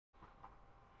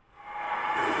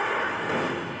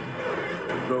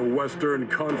The Western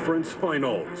Conference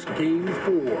Finals, Game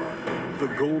 4. The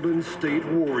Golden State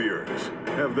Warriors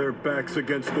have their backs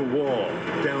against the wall,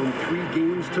 down 3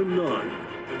 games to none.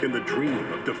 Can the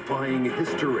dream of defying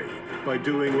history by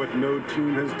doing what no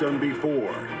team has done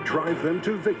before drive them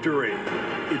to victory?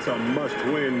 It's a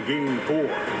must-win Game 4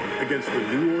 against the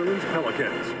New Orleans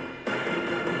Pelicans.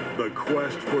 The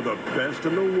quest for the best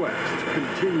in the West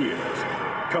continues.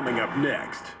 Coming up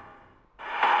next.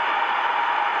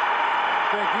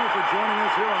 Thank you for joining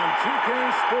us here on 2K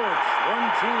Sports. One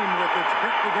team with its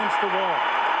back against the wall,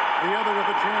 the other with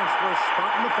a chance for a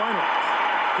spot in the finals.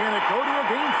 Can it go to a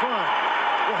Game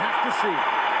 5? We'll have to see.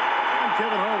 I'm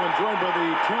Kevin Harlan, joined by the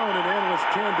talented analyst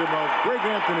tandem of Greg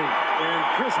Anthony and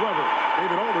Chris Webber.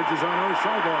 David Aldridge is on our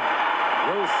sideline.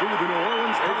 We'll see the New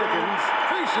Orleans Pelicans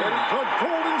facing the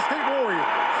Golden State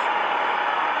Warriors.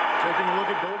 Taking a look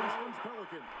at Golden State's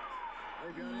Pelicans.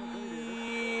 They got Anthony.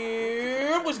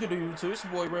 What's good to YouTube? It's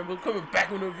your boy Rambo coming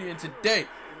back with a review, and today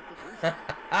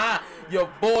your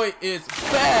boy is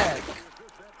back.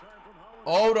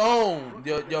 Hold on,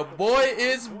 your boy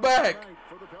is back.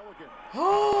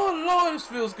 Oh Lord, this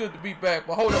feels good to be back.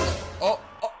 But hold on.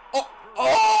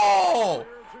 Oh,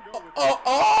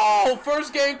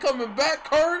 first game coming back,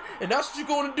 Curry, and that's what you're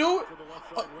gonna do it.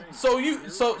 So you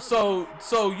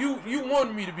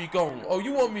want me to be gone? Oh,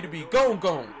 you want me to be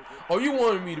gone? Oh, you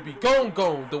wanted me to be gone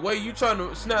the way you trying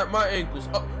to snap my ankles.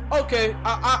 Okay,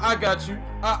 I got you.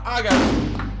 I got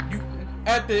you.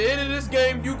 At the end of this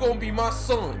game, you gonna be my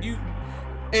son.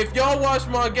 If y'all watch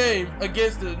my game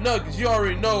against the Nuggets, you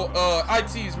already know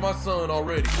IT is my son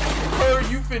already. Curry,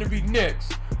 you finna be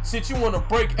next. Since you wanna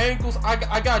break ankles,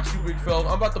 I got you, big fella.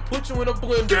 I'm about to put you in a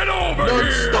blender. Get over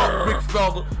here! Stop, big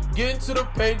fella. Get into the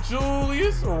paint,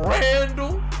 Julius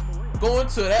Randle. Going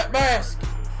to that basket.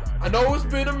 I know it's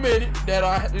been a minute that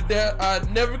I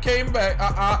never came back.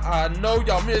 I know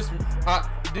y'all missed me.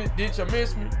 Did y'all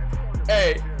miss me?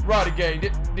 Hey, Roddy Gang,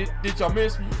 did y'all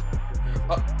miss me?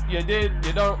 You did?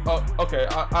 You don't? Okay,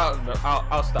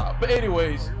 I'll stop. But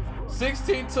anyways,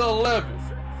 16-11.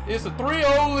 It's a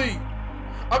 3-0 lead.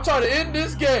 I'm trying to end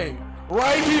this game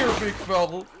right here, big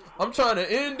fella. I'm trying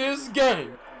to end this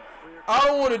game. I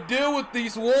don't want to deal with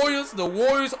these Warriors. The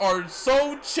Warriors are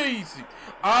so cheesy.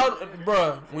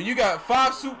 Bruh, when you got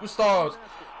 5 superstars,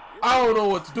 I don't know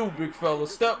what to do, big fella.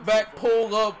 Step back,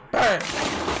 pull up, bang.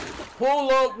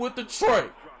 Pull up with the tray.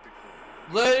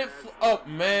 Let it up,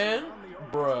 man.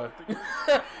 Bruh.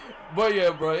 But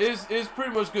yeah, bruh, it's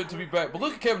pretty much good to be back. But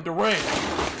look at Kevin Durant.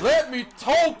 Let me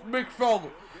talk, big fella.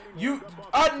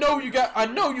 I know you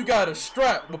got a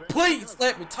strap, but please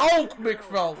let me talk, big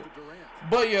fella.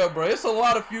 But yeah, bro, it's a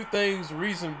lot of few things,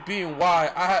 reason being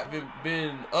why I haven't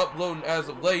been uploading as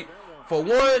of late. For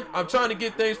one, I'm trying to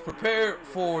get things prepared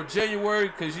for January,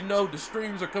 because you know the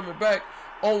streams are coming back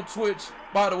on Twitch.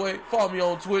 By the way, follow me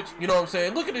on Twitch, you know what I'm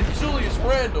saying? Look at this Julius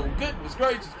Randle, goodness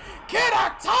gracious. Can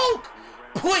I talk?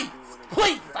 Please,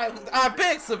 I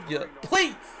beg of you,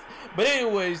 please. But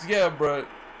anyways, yeah, bro,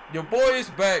 your boy is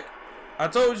back. I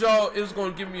told y'all it was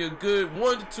going to give me a good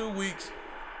 1 to 2 weeks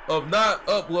of not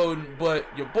uploading, but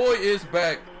your boy is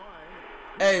back.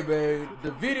 Hey man,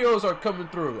 the videos are coming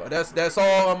through. That's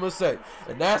all I'm gonna say,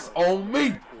 and that's on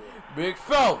me, big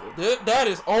fella. That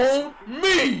is on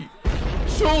me.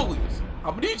 Julius,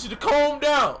 I'm gonna need you to calm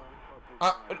down.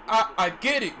 I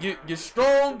get it. You're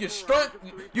strong. Your strength.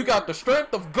 You got the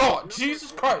strength of God,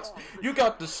 Jesus Christ. You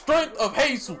got the strength of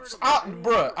Jesus.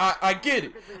 Bruh, I get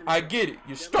it. I get it.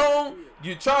 You're strong.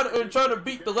 You're trying to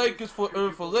beat the Lakers for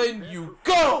letting you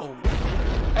go.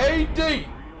 AD,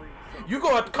 you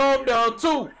gonna have to calm down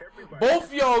too. Both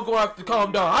of y'all gonna have to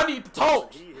calm down. I need to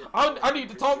talk. I need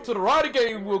to talk to the Roddy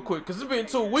Gang real quick, because it's been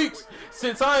 2 weeks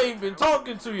since I ain't been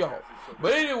talking to y'all.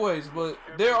 But anyways,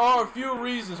 there are a few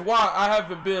reasons why I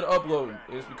haven't been uploading.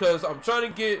 It's because I'm trying to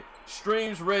get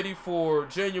streams ready for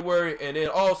January, and then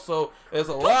also there's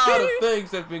a lot of things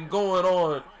that's been going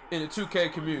on in the 2K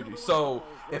community. So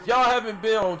if y'all haven't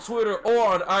been on Twitter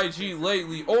or on IG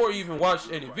lately, or even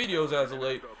watched any videos as of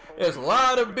late, there's a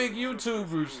lot of big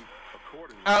YouTubers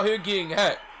out here getting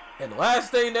hacked. And the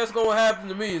last thing that's going to happen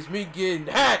to me is me getting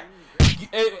hacked.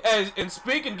 And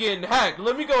speaking of getting hacked,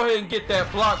 let me go ahead and get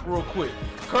that block real quick.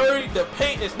 Curry, the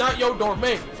paint is not your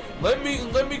domain. Let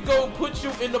me go put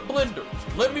you in the blender.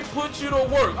 Let me put you to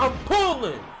work. I'm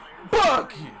pulling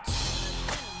buckets.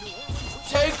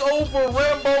 Take over.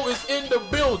 Rambo is in the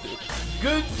building.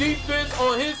 Good defense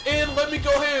on his end. Let me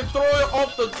go ahead and throw it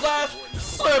off the glass,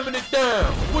 slamming it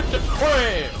down with the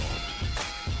cram.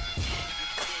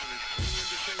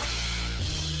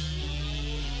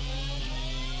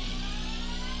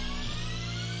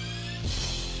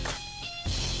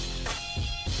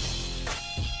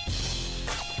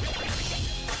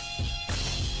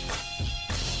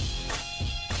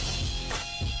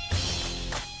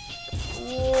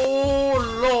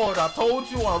 I told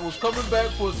you I was coming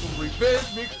back for some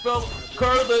revenge, big fella.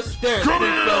 Curry, let's stand, big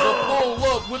fella. Pull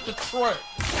up with the track.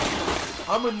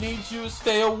 I'm gonna need you to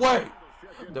stay away.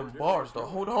 Them bars, though.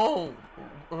 Hold on.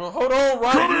 Hold on,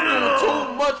 right? You're doing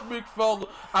too much, big fella.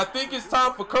 I think it's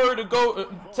time for Curry to go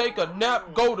take a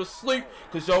nap, go to sleep,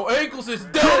 because your ankles is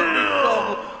dead, big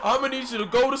fella. I'm going to need you to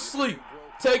go to sleep.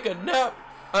 Take a nap.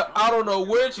 I don't know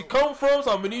where you come from,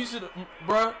 so I'm going to need you to,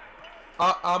 bruh.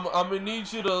 I'm going to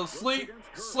need you to sleep.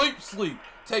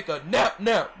 Take a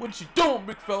nap. What you doing,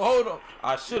 big fella? Hold on.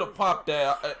 I should have popped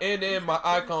that. And then my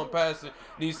icon passing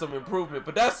needs some improvement,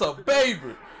 but that's a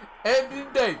baby. Anthony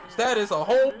Davis, that is a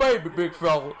whole baby, big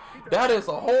fella. That is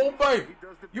a whole baby.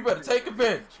 You better take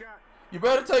advantage. You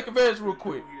better take advantage real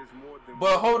quick.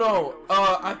 But hold on.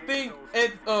 I think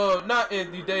not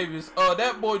Anthony Davis.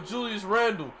 That boy Julius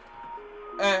Randle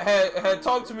had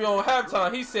talked to me on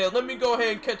halftime. He said, "Let me go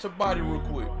ahead and catch a body real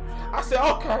quick." I said,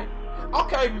 "Okay,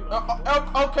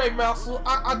 Master.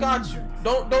 I got you.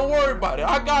 Don't worry about it.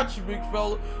 I got you, big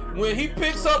fella. When he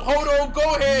picks up, hold on.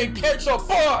 Go ahead and catch a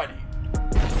body."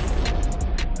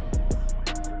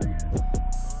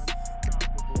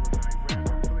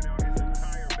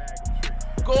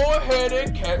 Go ahead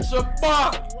and catch a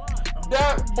body.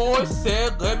 That boy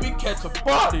said, "Let me catch a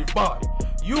body.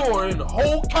 You are in the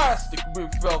whole castic,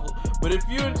 big fella. But if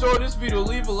you enjoyed this video,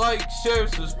 leave a like, share,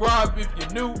 subscribe if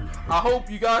you're new. I hope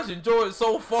you guys enjoyed it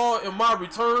so far in my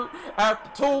return after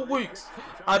 2 weeks.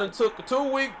 I done took a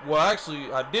 2-week, well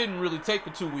actually I didn't really take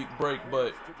a 2-week break,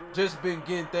 but just been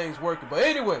getting things working. But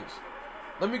anyways,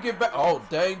 let me get back. Oh,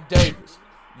 dang Davis.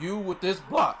 You with this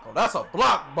block. Oh, that's a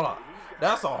block.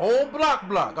 That's a whole block.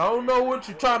 I don't know what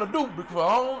you're trying to do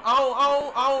because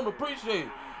I don't appreciate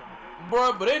it,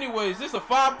 bro. But anyways, this is a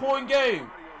 5-point game.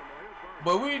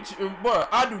 But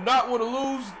I do not want to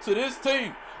lose to this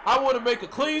team. I want to make a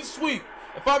clean sweep.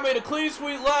 If I made a clean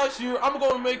sweep last year, I'm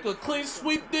going to make a clean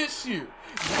sweep this year.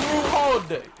 Drew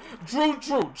Holiday, Drew,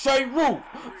 J. Rue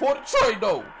for the trade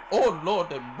though. Oh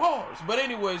Lord, them bars. But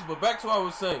anyways, back to what I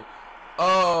was saying.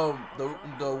 The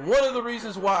one of the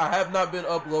reasons why I have not been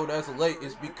uploading as of late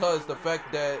is because the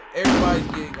fact that everybody's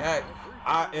getting hacked.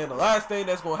 And the last thing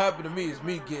that's gonna happen to me is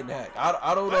me getting hacked.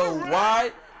 I don't know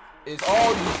why. It's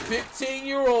all these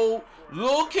 15-year-old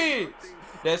little kids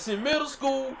that's in middle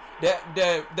school that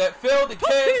failed the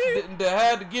test, that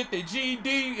had to get their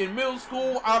GED in middle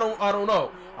school. I don't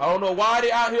know. I don't know why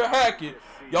they out here hacking.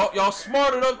 Y'all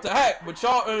smart enough to hack, but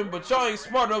y'all ain't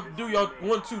smart enough to do y'all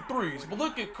 1, 2, 3s. But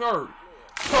look at Curry.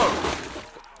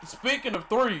 Speaking of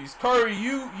threes, Curry,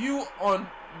 you on,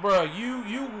 bruh,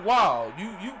 you wild.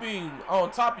 You being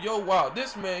on top of your wild.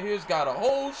 This man here's got a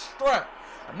whole strap.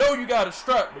 I know you got a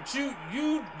strap, but you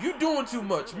doing too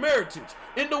much. Meritage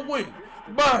in the wing.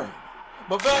 Bang.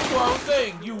 But back to what I was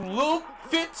saying, you little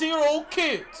 15-year-old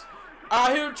kids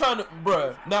out here trying to,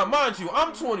 bruh. Now mind you,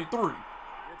 I'm 23.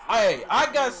 Hey, I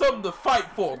got something to fight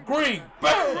for. Green,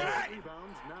 bang!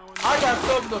 I got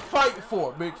something to fight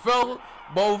for, big fella.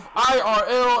 Both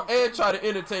IRL and try to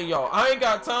entertain y'all. I ain't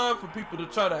got time for people to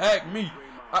try to hack me.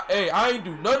 I ain't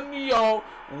do nothing to y'all.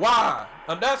 Why?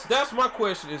 And that's my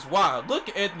question is why. Look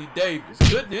at Anthony Davis.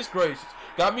 Goodness gracious.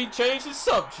 Got me changing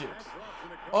subjects.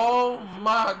 Oh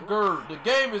my god. The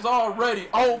game is already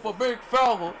over, big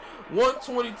fella.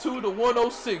 122 to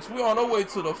 106. We on our way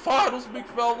to the finals, big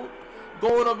fella.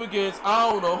 Going up against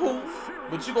I don't know who,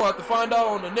 but you're gonna have to find out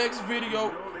on the next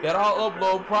video that I'll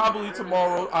upload probably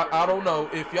tomorrow. I don't know.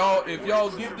 If y'all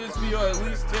give this video at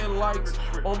least 10 likes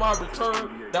on my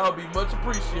return, that would be much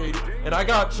appreciated. And I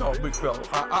got y'all, big fella.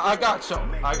 I got y'all.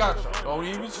 Don't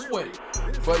even sweat it.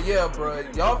 But yeah, bro,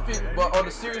 but on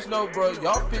a serious note, bro,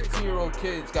 y'all 15-year-old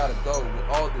kids gotta go with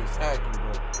all this hacking,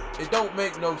 bro. It don't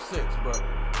make no sense, bro.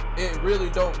 It really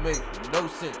don't make no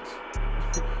sense.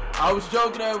 I was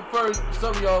joking at first.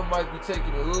 Some of y'all might be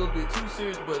taking it a little bit too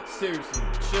serious, but seriously,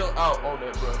 chill out on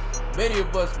that, bro. Many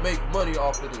of us make money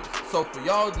off of this. So for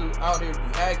y'all to out here be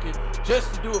hacking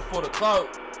just to do it for the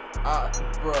clout,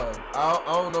 bro, I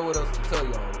don't know what else to tell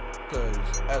y'all. Because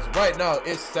as of right now,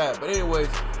 it's sad. But anyways,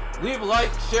 leave a like,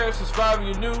 share, subscribe if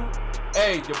you're new.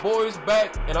 Hey, your boy's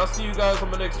back, and I'll see you guys on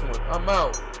the next one. I'm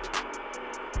out.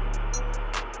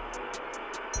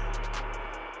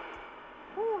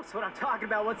 That's what I'm talking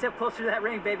about. One step closer to that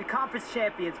ring, baby. Conference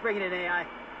champions. Bring it in, AI.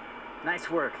 Nice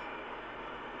work.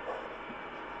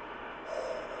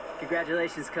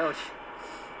 Congratulations, coach.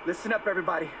 Listen up,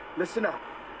 everybody. Listen up.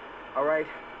 All right?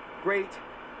 Great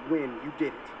win. You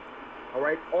did it. All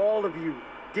right? All of you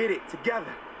did it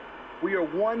together. We are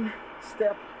one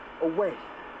step away.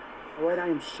 All right? I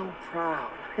am so proud.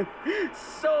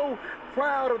 So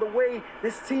proud of the way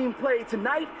this team played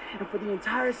tonight and for the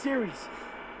entire series.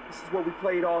 This is what we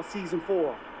played all season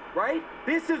for, right?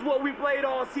 This is what we played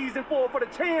all season for the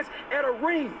chance at a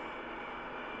ring.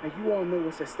 And you all know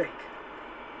what's at stake.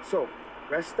 So,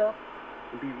 rest up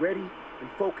and be ready and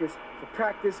focused for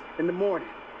practice in the morning.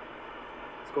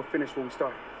 Let's go finish what we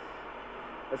started.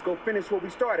 Let's go finish what we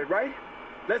started, right?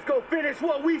 Let's go finish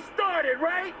what we started,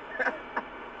 right?